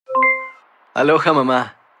Aloha,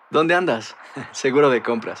 mamá. ¿Dónde andas? Seguro de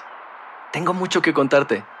compras. Tengo mucho que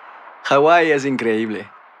contarte. Hawái es increíble.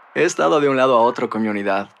 He estado de un lado a otro con mi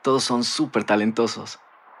unidad. Todos son súper talentosos.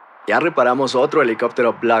 Ya reparamos otro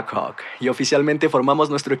helicóptero Blackhawk y oficialmente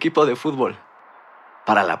formamos nuestro equipo de fútbol.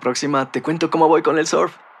 Para la próxima te cuento cómo voy con el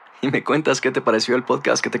surf y me cuentas qué te pareció el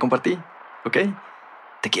podcast que te compartí, ¿ok?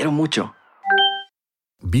 Te quiero mucho.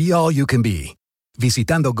 Be All You Can Be,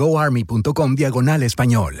 visitando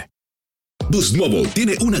goarmy.com/español. Boost Mobile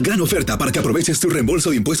tiene una gran oferta para que aproveches tu reembolso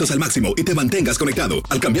de impuestos al máximo y te mantengas conectado.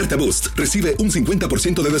 Al cambiarte a Boost, recibe un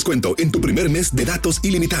 50% de descuento en tu primer mes de datos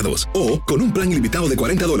ilimitados. O, con un plan ilimitado de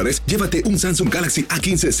 $40, llévate un Samsung Galaxy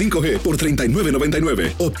A15 5G por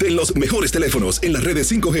 $39.99. Obtén los mejores teléfonos en las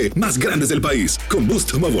redes 5G más grandes del país. Con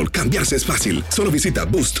Boost Mobile, cambiarse es fácil. Solo visita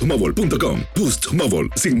boostmobile.com. Boost Mobile,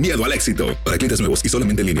 sin miedo al éxito. Para clientes nuevos y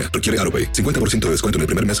solamente en línea, requiere AutoPay. 50% de descuento en el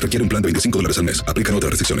primer mes requiere un plan de $25 al mes. Aplican otras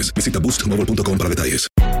restricciones. Visita boostmobile.com para detalles.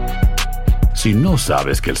 Si no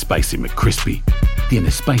sabes que el Spicy McCrispy tiene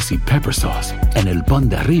Spicy Pepper Sauce en el pan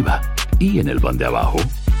de arriba y en el pan de abajo,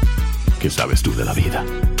 ¿qué sabes tú de la vida?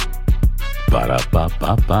 Para, pa,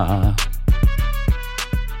 pa, pa.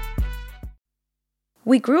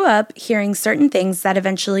 We grew up hearing certain things that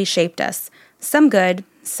eventually shaped us, some good,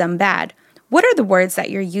 some bad. What are the words that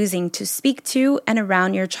you're using to speak to and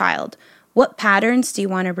around your child? What patterns do you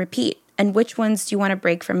want to repeat? And which ones do you want to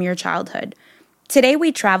break from your childhood? Today,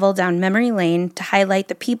 we travel down memory lane to highlight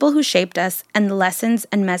the people who shaped us and the lessons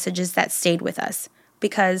and messages that stayed with us,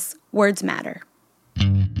 because words matter.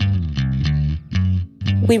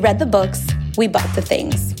 We read the books, we bought the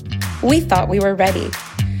things. We thought we were ready.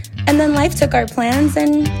 And then life took our plans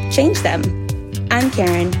and changed them. I'm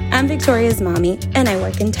Karen, I'm Victoria's mommy, and I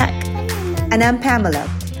work in tech. And I'm Pamela.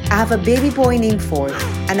 I have a baby boy named Ford,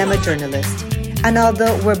 and I'm a journalist. And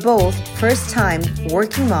although we're both first-time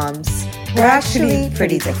working moms, we're actually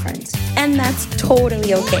pretty different. And that's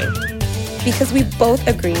totally okay. Because we both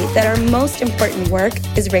agree that our most important work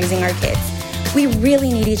is raising our kids. We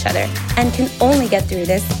really need each other and can only get through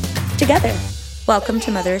this together. Welcome to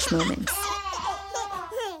Motherish Moments.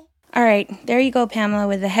 All right, there you go, Pamela,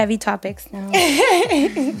 with the heavy topics now.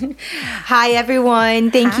 Hi, everyone.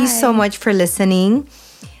 Thank you so much for listening.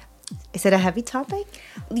 Is it a heavy topic?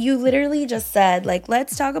 You literally just said, like,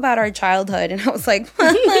 let's talk about our childhood. And I was like,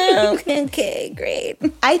 okay, great.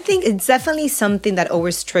 I think it's definitely something that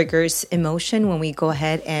always triggers emotion when we go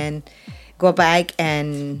ahead and go back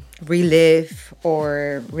and relive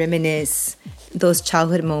or reminisce those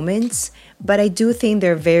childhood moments. But I do think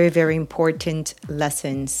they're very, very important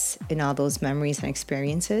lessons in all those memories and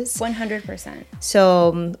experiences. 100%.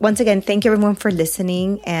 So once again, thank you everyone for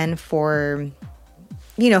listening and for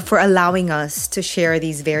allowing us to share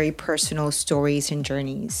these very personal stories and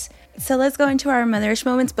journeys. So let's go into our motherish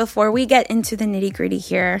moments before we get into the nitty-gritty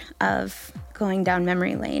here of going down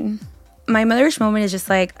memory lane. My motherish moment is just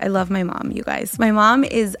like, I love my mom, you guys. My mom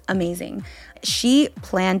is amazing. She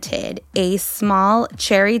planted a small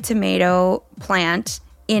cherry tomato plant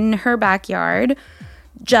in her backyard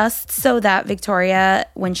just so that Victoria,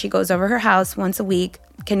 when she goes over her house once a week,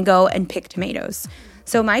 can go and pick tomatoes.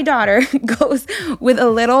 So my daughter goes with a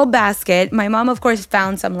little basket. My mom, of course,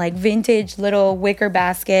 found some like vintage little wicker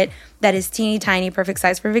basket that is teeny tiny, perfect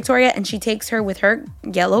size for Victoria. And she takes her with her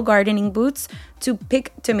yellow gardening boots to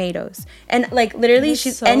pick tomatoes. And like literally,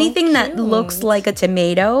 she's so anything cute that looks like a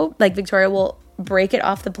tomato, like Victoria will break it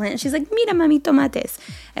off the plant. She's like, mira, mami, tomates.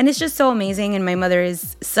 And it's just so amazing. And my mother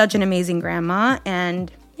is such an amazing grandma.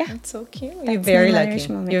 And yeah. That's so cute. You're very lucky.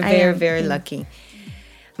 You're very, very lucky.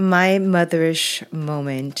 My motherish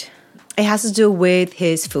moment, it has to do with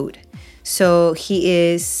his food. So he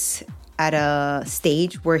is at a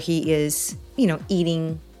stage where he is,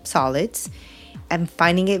 eating solids and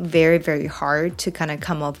finding it very, very hard to kind of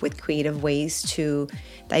come up with creative ways to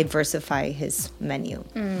diversify his menu.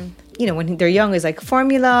 When they're young, it's like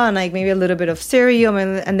formula and like maybe a little bit of cereal,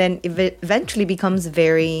 and then it eventually becomes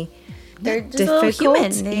very they're just difficult. A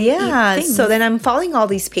little human. Yeah. So then I'm following all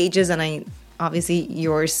these pages, and obviously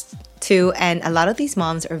yours too, and a lot of these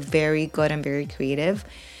moms are very good and very creative,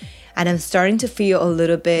 and I'm starting to feel a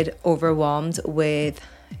little bit overwhelmed with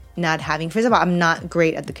not having. First of all, I'm not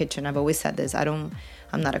great at the kitchen. I've always said this. I'm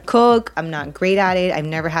not a cook. I'm not great at it. I've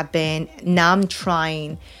never have been. Now I'm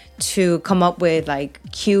trying to come up with like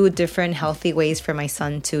cute, different, healthy ways for my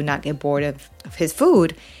son to not get bored of his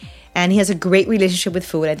food. And he has a great relationship with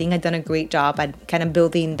food. I think I've done a great job at kind of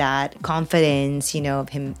building that confidence, of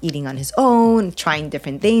him eating on his own, trying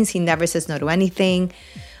different things. He never says no to anything.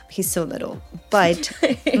 He's so little. But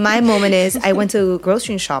my moment is I went to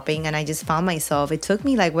grocery shopping and I just found myself. It took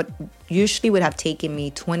me like what usually would have taken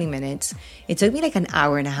me 20 minutes. It took me like an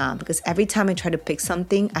hour and a half because every time I tried to pick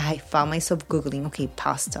something, I found myself Googling, okay,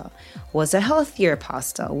 pasta. What's a healthier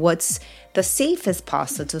pasta? What's the safest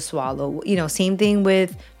pasta to swallow? You know, same thing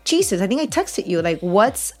with cheeses. I think I texted you, like,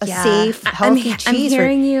 what's a safe, healthy cheese? I'm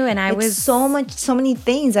hearing you, and I was so many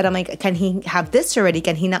things that I'm like, can he have this already?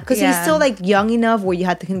 Can he not? Because he's still like young enough where you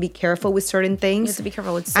have to be careful with certain things. You have to be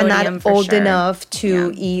careful with sodium. I'm not old enough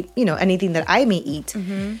to eat, you know, anything that I may eat.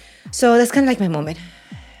 So that's kind of like my moment.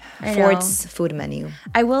 Ford's food menu.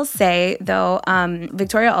 I will say though,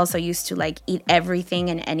 Victoria also used to like eat everything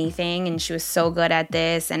and anything, and she was so good at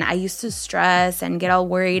this. And I used to stress and get all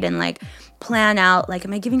worried and like plan out, like,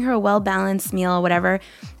 am I giving her a well-balanced meal or whatever?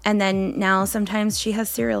 And then now sometimes she has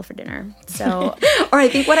cereal for dinner. So, or I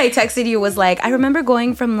think what I texted you was like, I remember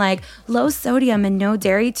going from like low sodium and no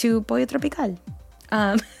dairy to pollo tropical.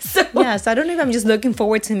 So I don't know if I'm just looking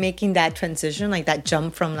forward to making that transition, like that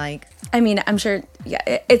jump from like. I mean, I'm sure. Yeah,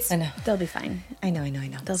 I know. They'll be fine. I know.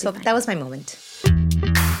 So that was my moment.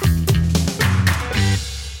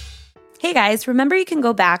 Hey guys, remember you can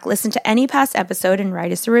go back, listen to any past episode, and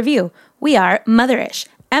write us a review. We are Motherish,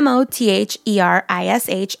 Motherish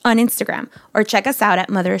on Instagram, or check us out at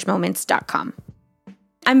motherishmoments.com.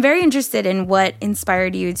 I'm very interested in what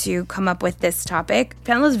inspired you to come up with this topic.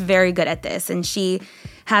 Pamela's very good at this, and she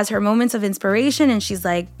has her moments of inspiration, and she's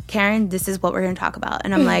like, Karen, this is what we're going to talk about.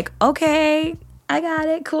 And I'm like, okay, I got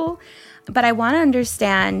it, cool. But I want to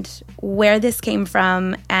understand where this came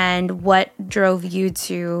from and what drove you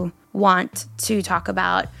to want to talk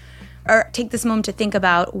about or take this moment to think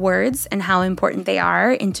about words and how important they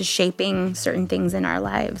are into shaping certain things in our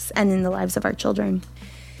lives and in the lives of our children.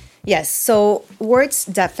 Yes, so words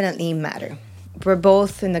definitely matter. We're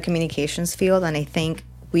both in the communications field, and I think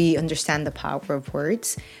we understand the power of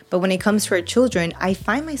words. But when it comes to our children, I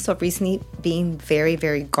find myself recently being very,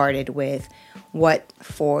 very guarded with what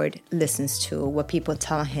Ford listens to, what people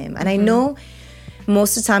tell him. And I know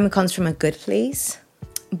most of the time it comes from a good place,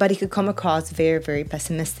 but it could come across very, very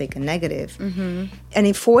pessimistic and negative. And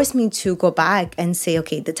it forced me to go back and say,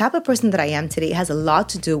 okay, the type of person that I am today has a lot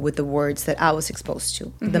to do with the words that I was exposed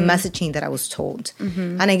to, the messaging that I was told.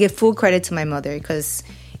 And I give full credit to my mother because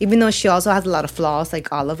even though she also has a lot of flaws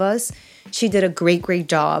like all of us, she did a great, great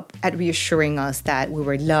job at reassuring us that we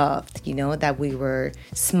were loved, you know, that we were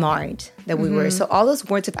smart, that we were. So all those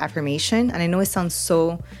words of affirmation, and I know it sounds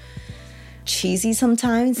so cheesy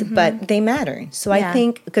sometimes, but they matter. So I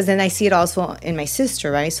think, because then I see it also in my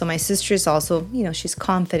sister, right? So my sister is also, you know, she's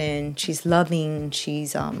confident, she's loving,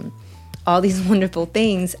 she's all these wonderful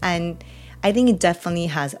things. And I think it definitely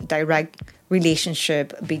has a direct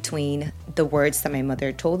relationship between the words that my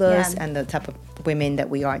mother told us and the type of women that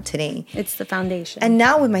we are today. It's the foundation. And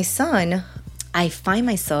now with my son, I find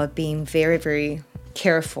myself being very, very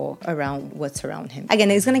careful around what's around him.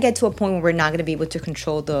 Again, it's going to get to a point where we're not going to be able to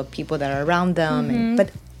control the people that are around them.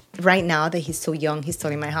 But right now that he's so young, he's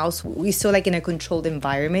still in my house, we're still like in a controlled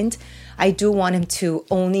environment. I do want him to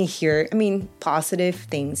only hear, positive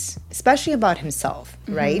things, especially about himself,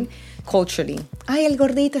 right? Culturally. Ay, el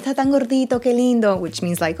gordito está tan gordito, qué lindo, which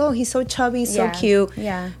means like, oh, he's so chubby, so cute.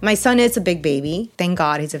 My son is a big baby. Thank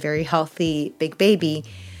God he's a very healthy big baby.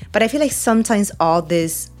 But I feel like sometimes all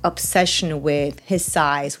this obsession with his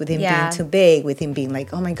size, with him being too big, with him being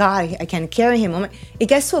like, oh my God, I can't carry him. It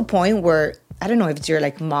gets to a point where, I don't know if it's your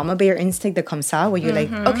like mama bear instinct that comes out where you're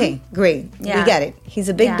like, okay, great, we get it. He's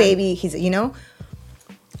a big baby, he's, you know.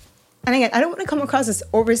 And again, I don't want to come across as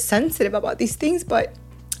oversensitive about these things, but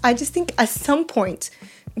I just think at some point,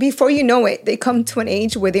 before you know it, they come to an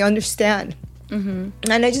age where they understand. And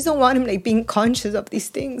I just don't want him like being conscious of these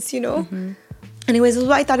things, you know. Anyways, that's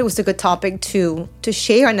why I thought it was a good topic to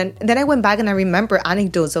share. And then I went back and I remember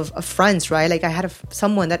anecdotes of friends, right? Like I had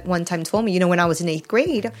someone that one time told me, you know, when I was in 8th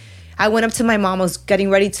grade, I went up to my mom, I was getting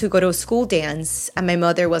ready to go to a school dance. And my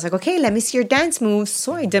mother was like, okay, let me see your dance moves.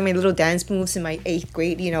 So I did my little dance moves in my 8th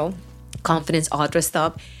grade, you know, confidence, all dressed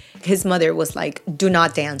up. His mother was like, do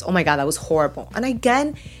not dance. Oh my God, that was horrible. And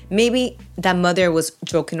again, maybe that mother was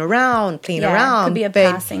joking around, playing around. Could be a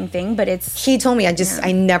passing thing, but it's... He told me,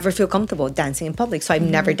 I never feel comfortable dancing in public, so I've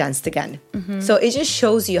never danced again. So it just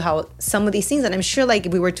shows you how some of these things, and I'm sure like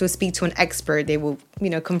if we were to speak to an expert, they will,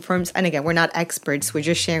 you know, confirm. And again, we're not experts. We're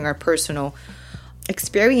just sharing our personal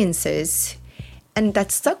experiences. And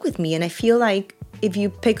that stuck with me. And I feel like if you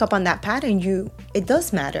pick up on that pattern, it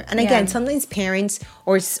does matter. And again, sometimes parents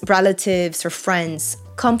or relatives or friends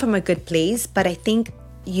come from a good place, but I think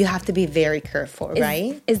you have to be very careful,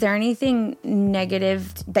 right? Is there anything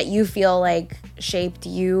negative that you feel like shaped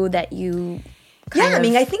you that you I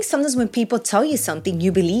mean, I think sometimes when people tell you something,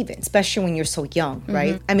 you believe it, especially when you're so young,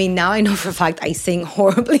 right? I mean, now I know for a fact I sing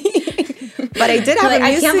horribly. But I did have a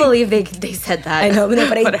music... I can't believe they said that. I know,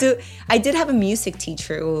 but I did have a music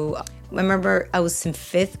teacher who... I remember I was in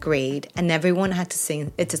 5th grade and everyone had to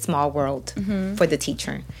sing It's a Small World for the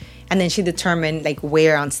teacher. And then she determined like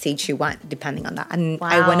where on stage she went, depending on that. And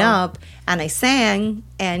I went up and I sang,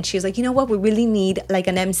 and she was like, you know what, we really need like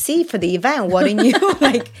an MC for the event. Why don't you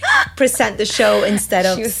like present the show instead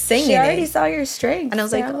of singing She already it? saw your strengths. And I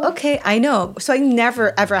was like, okay, I know. So I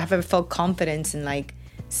never ever have ever felt confidence in like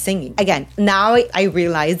singing. Again, now I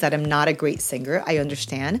realize that I'm not a great singer. I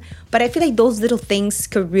understand. But I feel like those little things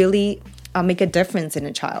could really make a difference in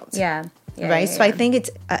a child. Yeah. Right. So I think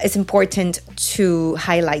it's important to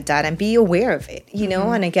highlight that and be aware of it, you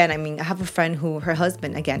know. And again, I mean, I have a friend who her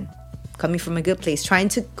husband, again, coming from a good place, trying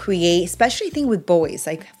to create, especially I think with boys,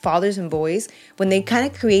 like fathers and boys, when they kind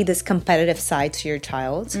of create this competitive side to your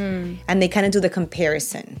child and they kind of do the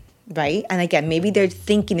comparison. Right. And again, maybe they're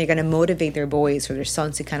thinking they're going to motivate their boys or their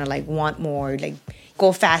sons to kind of like want more, like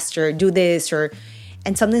go faster, do this, or.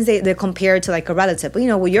 And sometimes they compare it to like a relative. But, you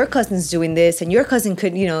know, well, your cousin's doing this and your cousin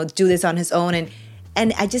could, you know, do this on his own. And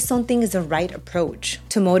I just don't think it's the right approach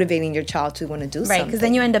to motivating your child to want to do something. Right, because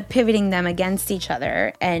then you end up pivoting them against each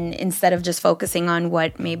other. And instead of just focusing on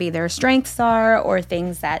what maybe their strengths are or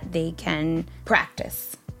things that they can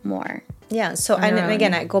practice more. Yeah, so and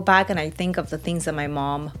again, I go back and I think of the things that my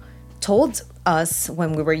mom told us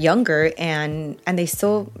when we were younger, and they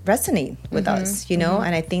still resonate with us, you know.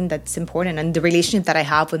 And I think that's important, and the relationship that I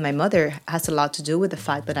have with my mother has a lot to do with the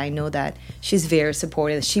fact that I know that she's very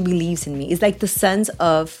supportive, she believes in me. It's like the sense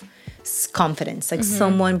of confidence, like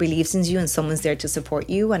someone believes in you and someone's there to support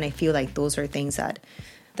you, and I feel like those are things that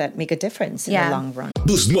make a difference in the long run.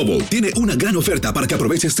 Boost Mobile tiene una gran oferta para que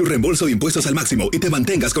aproveches tu reembolso de impuestos al máximo y te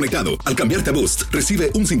mantengas conectado. Al cambiarte a Boost, recibe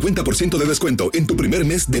un 50% de descuento en tu primer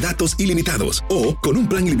mes de datos ilimitados. O, con un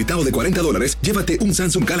plan ilimitado de $40, llévate un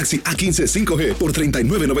Samsung Galaxy A15 5G por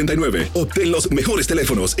 $39.99. Obtén los mejores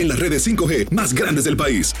teléfonos en las redes 5G más grandes del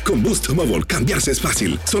país. Con Boost Mobile, cambiarse es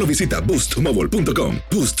fácil. Solo visita boostmobile.com.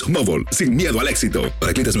 Boost Mobile, sin miedo al éxito.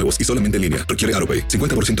 Para clientes nuevos y solamente en línea, requiere AroPay.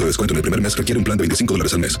 50% de descuento en el primer mes requiere un plan de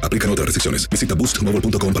 $25 al mes. Aplican otras restricciones. Visita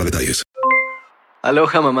boostmobile.com para detalles.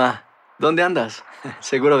 Aloha, mamá. ¿Dónde andas?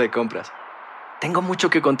 Seguro de compras. Tengo mucho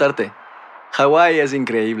que contarte. Hawái es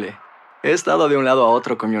increíble. He estado de un lado a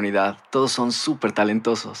otro con mi unidad. Todos son súper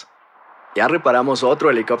talentosos. Ya reparamos otro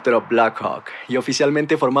helicóptero Blackhawk y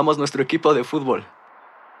oficialmente formamos nuestro equipo de fútbol.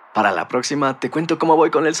 Para la próxima te cuento cómo voy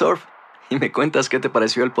con el surf y me cuentas qué te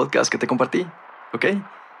pareció el podcast que te compartí, ¿ok?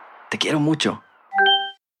 Te quiero mucho.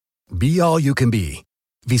 Be All You Can Be,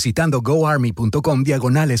 visitando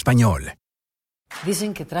goarmy.com/español.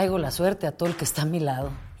 Dicen que traigo la suerte a todo el que está a mi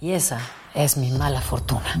lado, y esa es mi mala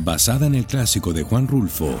fortuna. Basada en el clásico de Juan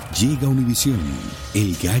Rulfo, llega Univisión,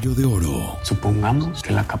 El Gallo de Oro. Supongamos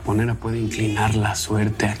que la caponera puede inclinar la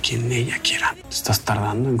suerte a quien ella quiera. ¿Estás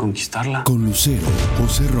tardando en conquistarla? Con Lucero,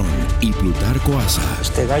 José Ron y Plutarco Asa.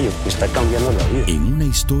 Este gallo me está cambiando la vida. En una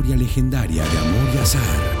historia legendaria de amor y azar.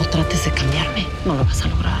 No trates de cambiarme, no lo vas a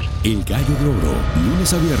lograr. El Gallo de Oro,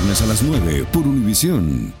 lunes a viernes a las 9 por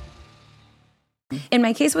Univisión. In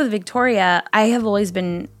my case with Victoria, I have always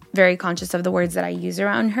been very conscious of the words that I use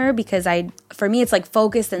around her because for me, it's like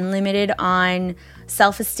focused and limited on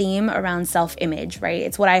self-esteem around self-image, right?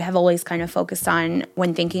 It's what I have always kind of focused on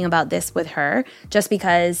when thinking about this with her, just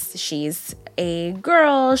because she's a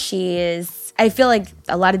girl, I feel like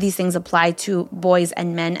a lot of these things apply to boys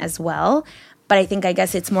and men as well. But I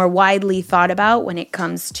guess it's more widely thought about when it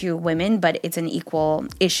comes to women, but it's an equal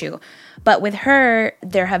issue. But with her,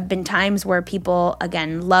 there have been times where people,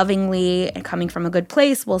 again, lovingly and coming from a good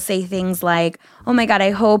place, will say things like, oh my God,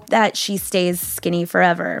 I hope that she stays skinny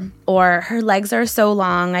forever. Or her legs are so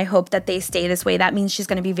long, I hope that they stay this way. That means she's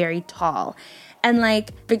going to be very tall. And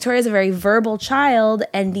like Victoria's a very verbal child,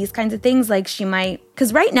 and these kinds of things, like she might,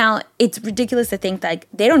 because right now it's ridiculous to think like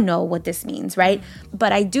they don't know what this means, right?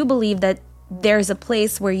 But I do believe that there's a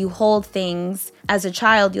place where you hold things as a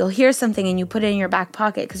child. You'll hear something and you put it in your back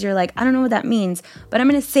pocket because you're like, I don't know what that means, but I'm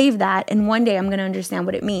going to save that, and one day I'm going to understand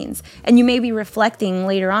what it means. And you may be reflecting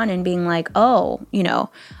later on and being like, oh, you know,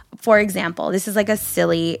 for example, this is like a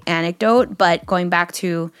silly anecdote, but going back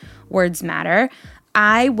to words matter.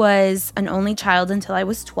 I was an only child until I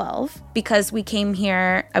was 12 because we came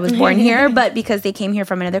here. I was born here, but because they came here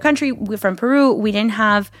from another country, we're from Peru, we didn't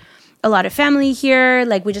have a lot of family here.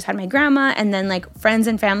 Like, we just had my grandma and then like friends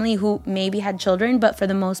and family who maybe had children. But for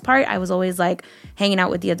the most part, I was always like hanging out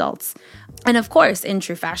with the adults. And of course, in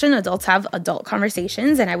true fashion, adults have adult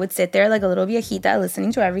conversations. And I would sit there like a little viejita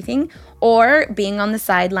listening to everything, or being on the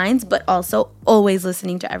sidelines, but also always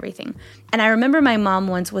listening to everything. And I remember my mom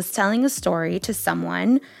once was telling a story to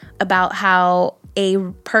someone about how a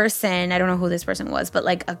person, I don't know who this person was, but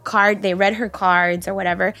like a card, they read her cards or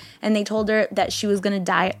whatever, and they told her that she was going to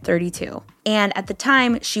die at 32. And at the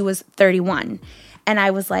time, she was 31. And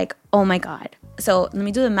I was like, oh my God. So let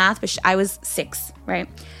me do the math, but I was 6, right?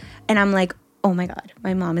 And I'm like, oh my God,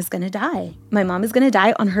 my mom is going to die. My mom is going to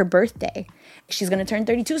die on her birthday. She's going to turn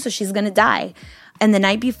 32, so she's going to die. And the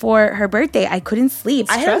night before her birthday, I couldn't sleep.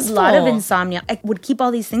 I had a lot of insomnia. I would keep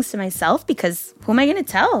all these things to myself because who am I going to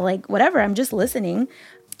tell? Like, whatever, I'm just listening.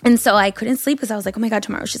 And so I couldn't sleep because I was like, oh my God,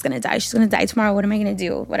 tomorrow she's going to die. She's going to die tomorrow. What am I going to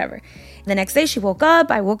do? Whatever. The next day she woke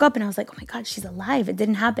up. I woke up and I was like, oh my God, she's alive. It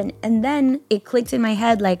didn't happen. And then it clicked in my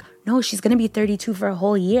head like, no, she's going to be 32 for a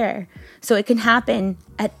whole year. So it can happen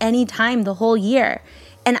at any time the whole year.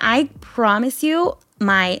 And I promise you,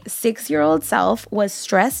 my 6-year-old self was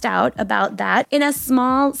stressed out about that in a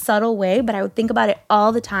small, subtle way, but I would think about it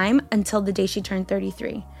all the time until the day she turned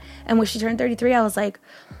 33. And when she turned 33, I was like,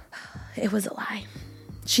 it was a lie.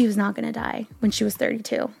 She was not going to die when she was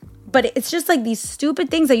 32. But it's just like these stupid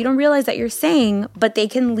things that you don't realize that you're saying, but they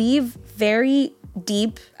can leave very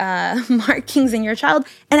deep markings in your child.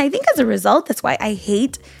 And I think as a result, that's why I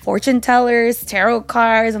hate fortune tellers, tarot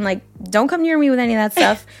cards. I'm like, don't come near me with any of that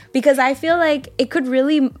stuff because I feel like it could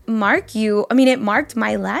really mark you. I mean, it marked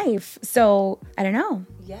my life. So I don't know.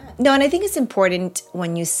 Yeah. No, and I think it's important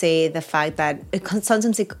when you say the fact that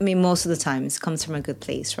sometimes, most of the times, comes from a good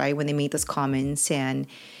place, right? When they make those comments and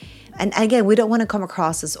again, we don't want to come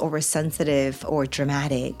across as oversensitive or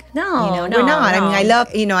dramatic. No, we're not. No. I mean, I love,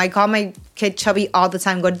 I call my kid Chubby all the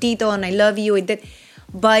time, gordito, and I love you.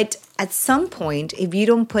 But at some point, if you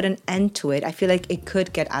don't put an end to it, I feel like it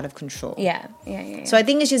could get out of control. Yeah. So I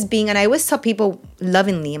think it's just being, and I always tell people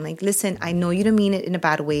lovingly, I'm like, listen, I know you don't mean it in a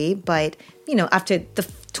bad way, but, after the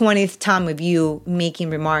 20th time of you making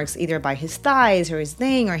remarks either about his thighs or his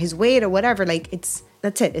thing or his weight or whatever, like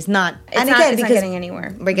that's it. It's not getting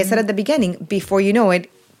anywhere. Like I said at the beginning, before you know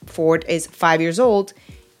it, Ford is 5 years old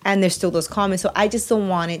and there's still those comments. So I just don't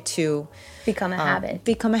want it to become a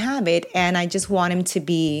habit. And I just want him to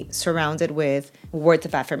be surrounded with words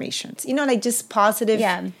of affirmations. Like just positive.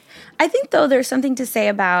 Yeah. I think, though, there's something to say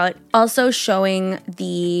about also showing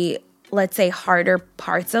the, let's say, harder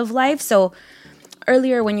parts of life. So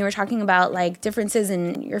earlier when you were talking about like differences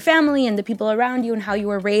in your family and the people around you and how you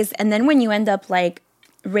were raised, and then when you end up like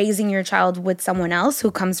raising your child with someone else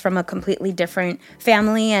who comes from a completely different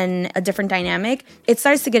family and a different dynamic, it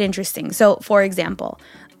starts to get interesting. So, for example,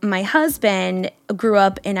 my husband grew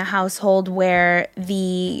up in a household where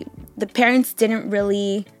the parents didn't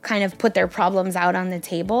really kind of put their problems out on the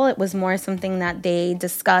table. It was more something that they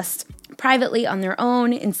discussed privately on their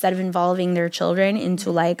own instead of involving their children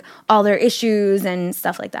into like all their issues and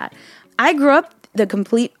stuff like that. I grew up the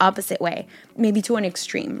complete opposite way, maybe to an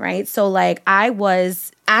extreme, right? So like I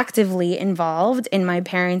was actively involved in my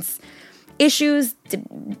parents' issues,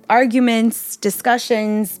 arguments,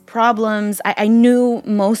 discussions, problems. I knew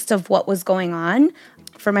most of what was going on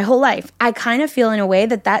for my whole life. I kind of feel in a way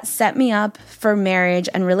that set me up for marriage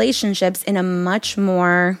and relationships in a much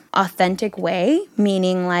more authentic way,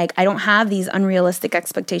 meaning like I don't have these unrealistic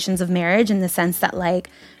expectations of marriage in the sense that like,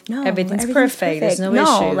 no, everything's perfect. There's no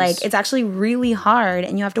issues. Like it's actually really hard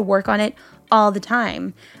and you have to work on it all the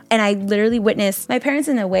time. And I literally witnessed my parents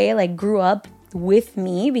in a way like grew up with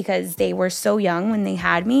me because they were so young when they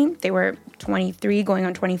had me. They were 23 going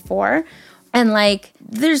on 24. And like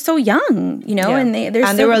they're so young, and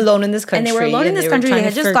they were alone in this country. And they were alone in this country. They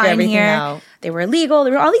had just gotten here. Out. They were illegal.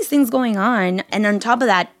 There were all these things going on, and on top of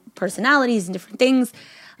that, personalities and different things.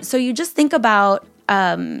 So you just think about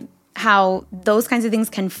how those kinds of things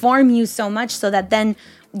can form you so much, so that then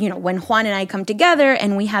when Juan and I come together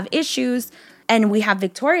and we have issues. And we have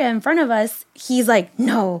Victoria in front of us, he's like,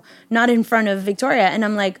 no, not in front of Victoria. And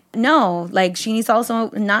I'm like, no, like she needs to also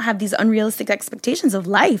not have these unrealistic expectations of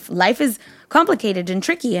life. Life is complicated and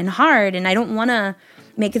tricky and hard. And I don't want to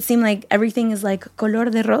make it seem like everything is like color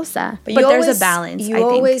de rosa. But there's a balance, You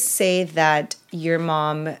always say that your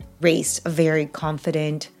mom raised a very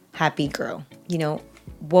confident, happy girl.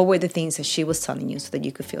 What were the things that she was telling you so that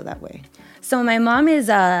you could feel that way? So my mom is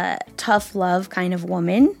a tough love kind of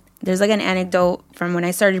woman. There's like an anecdote from when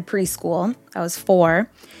I started preschool. I was 4,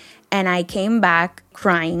 and I came back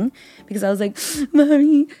crying because I was like,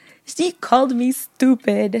 Mommy, She called me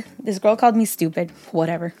stupid. This girl called me stupid.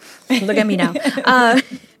 Whatever. Look at me now.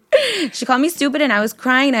 She called me stupid and I was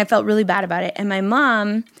crying and I felt really bad about it. And my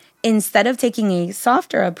mom, instead of taking a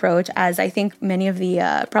softer approach, as I think many of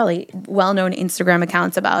the probably well-known Instagram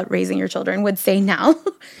accounts about raising your children would say now,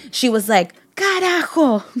 she was like,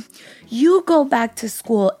 carajo, you go back to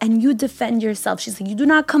school and you defend yourself. She's like, you do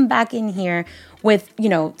not come back in here with,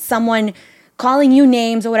 someone calling you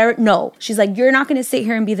names or whatever. No, she's like, you're not going to sit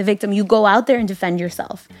here and be the victim. You go out there and defend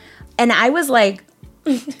yourself. And I was like,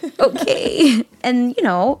 okay. And,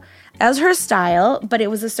 that was her style, but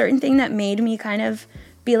it was a certain thing that made me kind of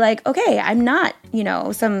be like, okay, I'm not,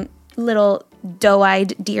 some little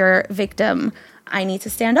doe-eyed deer victim. I need to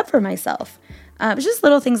stand up for myself. It's just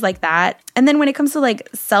little things like that. And then when it comes to like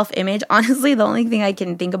self-image, honestly, the only thing I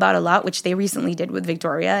can think about a lot, which they recently did with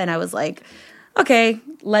Victoria, and I was like, okay,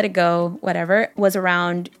 let it go, whatever, was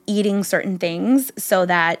around eating certain things so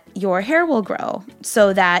that your hair will grow,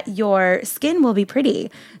 so that your skin will be pretty.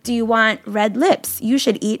 Do you want red lips? You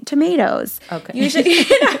should eat tomatoes. Okay. You should.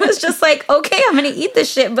 I was just like, okay, I'm going to eat this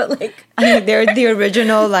shit, but like. They're the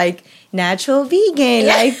original, like, natural vegan,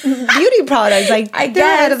 like, beauty products. Like, I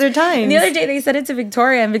they're ahead of their time. The other day they said it to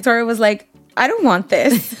Victoria, and Victoria was like, I don't want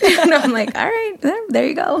this. And I'm like, all right, there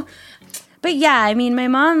you go. But yeah, my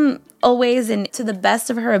mom always, and to the best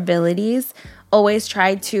of her abilities, always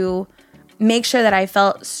tried to make sure that I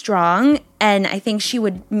felt strong. And I think she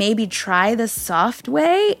would maybe try the soft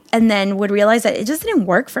way and then would realize that it just didn't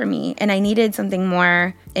work for me and I needed something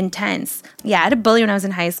more intense. Yeah, I had a bully when I was in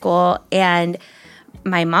high school, and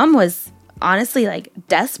my mom was honestly like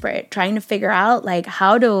desperate, trying to figure out like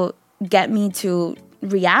how to get me to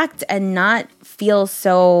react and not feel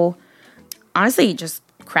so, honestly, just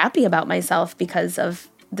crappy about myself because of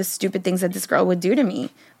the stupid things that this girl would do to me.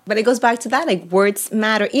 But it goes back to that, like, words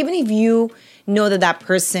matter. Even if you know that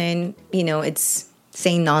person, it's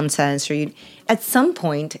saying nonsense, or at some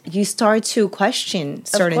point you start to question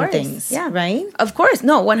certain things, right? Of course.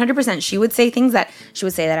 No, 100%. She would say things that, she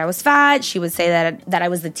would say that I was fat. She would say that I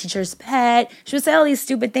was the teacher's pet. She would say all these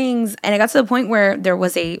stupid things. And it got to the point where there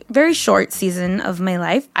was a very short season of my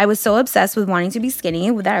life. I was so obsessed with wanting to be skinny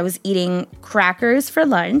that I was eating crackers for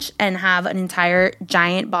lunch and have an entire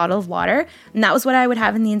giant bottle of water. And that was what I would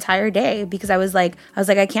have in the entire day, because I was like,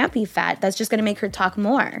 I can't be fat. That's just going to make her talk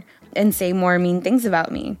more and say more mean things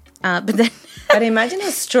about me. But imagine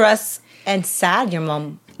how stressed and sad your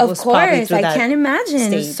mom was. Of course, I can't imagine.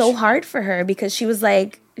 Stage. It was so hard for her because she was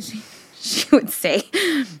like, she would say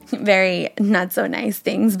very not so nice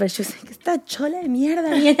things, but she was like, esta chola de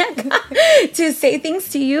mierda viene acá to say things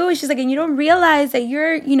to you. And she's like, and you don't realize that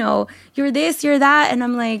you're this, you're that. And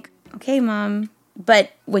I'm like, okay, Mom.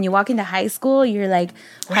 But when you walk into high school, you're like,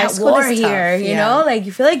 we're at war here, you know? Like,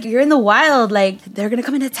 you feel like you're in the wild. Like, they're going to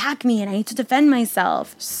come and attack me and I need to defend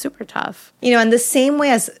myself. Super tough. And the same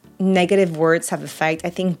way as negative words have effect,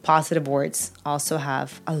 I think positive words also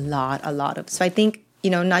have a lot of. So I think,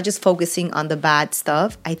 not just focusing on the bad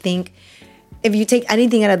stuff. I think if you take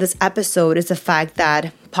anything out of this episode, it's the fact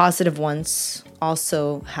that positive ones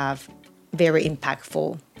also have very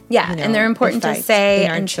impactful and they're important to say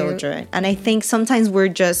in our children. And I think sometimes we're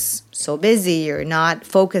just so busy or not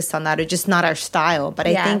focused on that, or just not our style. But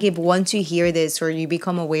I think if once you hear this, or you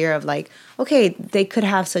become aware of like, okay, they could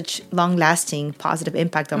have such long-lasting positive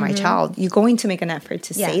impact on my child, you're going to make an effort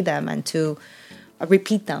to say them and to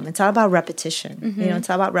repeat them. It's all about repetition. It's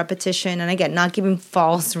all about repetition. And again, not giving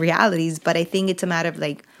false realities, but I think it's a matter of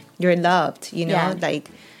like, you're loved, like,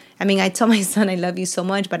 I tell my son I love you so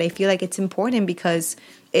much, but I feel like it's important because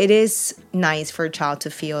it is nice for a child to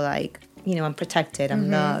feel like, I'm protected,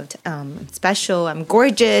 I'm loved, I'm special, I'm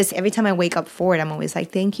gorgeous. Every time I wake up for it, I'm always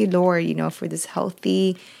like, thank you, Lord, for this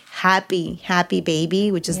healthy, happy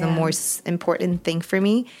baby, which is the most important thing for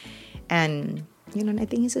me. And, and I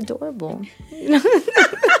think he's adorable.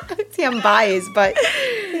 See, I'm biased, but,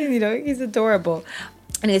 he's adorable.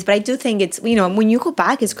 Anyways, but I do think it's, when you go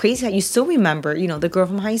back, it's crazy how you still remember, the girl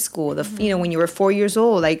from high school, when you were 4 years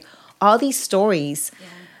old, like all these stories,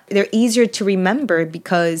 they're easier to remember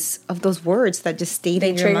because of those words that just stayed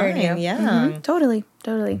in your mind. You. Yeah. Totally.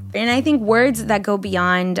 And I think words that go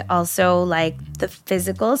beyond also like the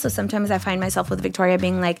physical. So sometimes I find myself with Victoria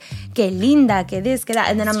being like, que linda, que this, que that.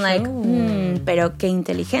 And then I'm like, pero que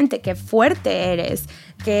inteligente, que fuerte eres.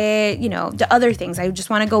 Que, the other things. I just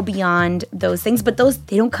want to go beyond those things. But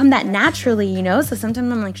they don't come that naturally, So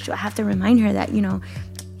sometimes I'm like, I have to remind her that,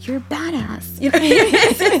 you're a badass.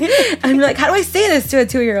 I'm like, how do I say this to a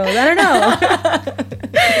 2-year-old? I don't know.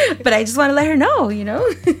 But I just want to let her know,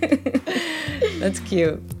 That's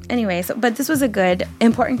cute. Anyway, but this was a good,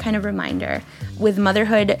 important kind of reminder. With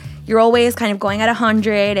motherhood, you're always kind of going at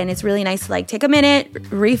 100, and it's really nice to like take a minute,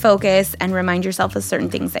 refocus, and remind yourself of certain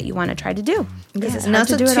things that you want to try to do. Because it's not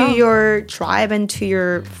to your tribe and to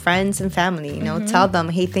your friends and family, you know, tell them,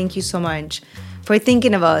 hey, thank you so much for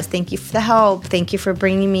thinking of us. Thank you for the help. Thank you for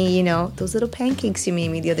bringing me, you know, those little pancakes you made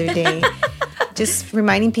me the other day. Just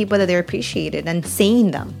reminding people that they're appreciated and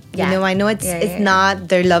saying them. Yeah. You know, I know it's not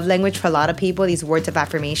their love language for a lot of people, these words of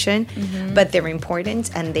affirmation, but they're important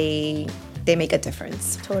and they make a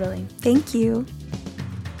difference. Totally. Thank you.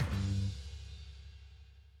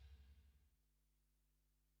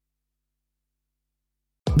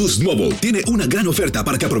 Boost Mobile tiene una gran oferta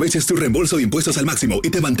para que aproveches tu reembolso de impuestos al máximo y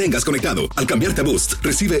te mantengas conectado. Al cambiarte a Boost,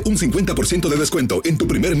 recibe un 50% de descuento en tu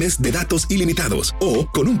primer mes de datos ilimitados. O,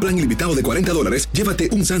 con un plan ilimitado de $40, llévate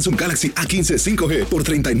un Samsung Galaxy A15 5G por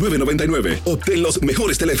 $39.99. Obtén los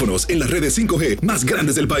mejores teléfonos en las redes 5G más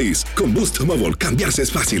grandes del país. Con Boost Mobile, cambiarse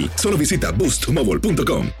es fácil. Solo visita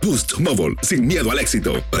boostmobile.com. Boost Mobile, sin miedo al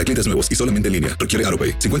éxito. Para clientes nuevos y solamente en línea, requiere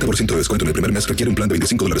AroPay. 50% de descuento en el primer mes requiere un plan de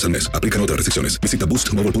 $25 al mes. Aplican otras restricciones. Visita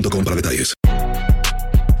boostmobile.com para detalles.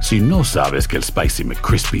 Si no sabes que el Spicy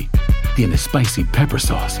McCrispy tiene Spicy Pepper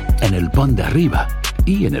Sauce en el pan de arriba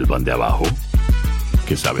y en el pan de abajo,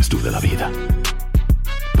 ¿qué sabes tú de la vida?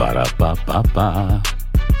 Para, pa, pa, pa.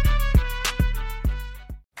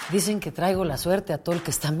 Dicen que traigo la suerte a todo el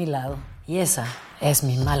que está a mi lado. Y esa es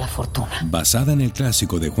mi mala fortuna. Basada en el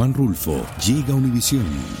clásico de Juan Rulfo, llega Univisión,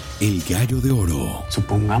 El Gallo de Oro.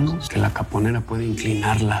 Supongamos que la caponera puede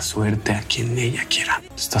inclinar la suerte a quien ella quiera.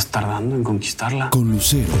 ¿Estás tardando en conquistarla? Con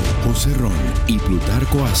Lucero, José Ron y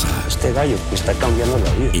Plutarco Asa. Este gallo me está cambiando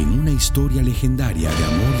la vida. En una historia legendaria de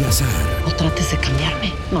amor y azar. No trates de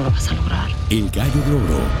cambiarme, no lo vas a lograr. El Gallo de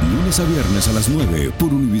Oro, lunes a viernes a las 9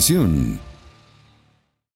 por Univisión.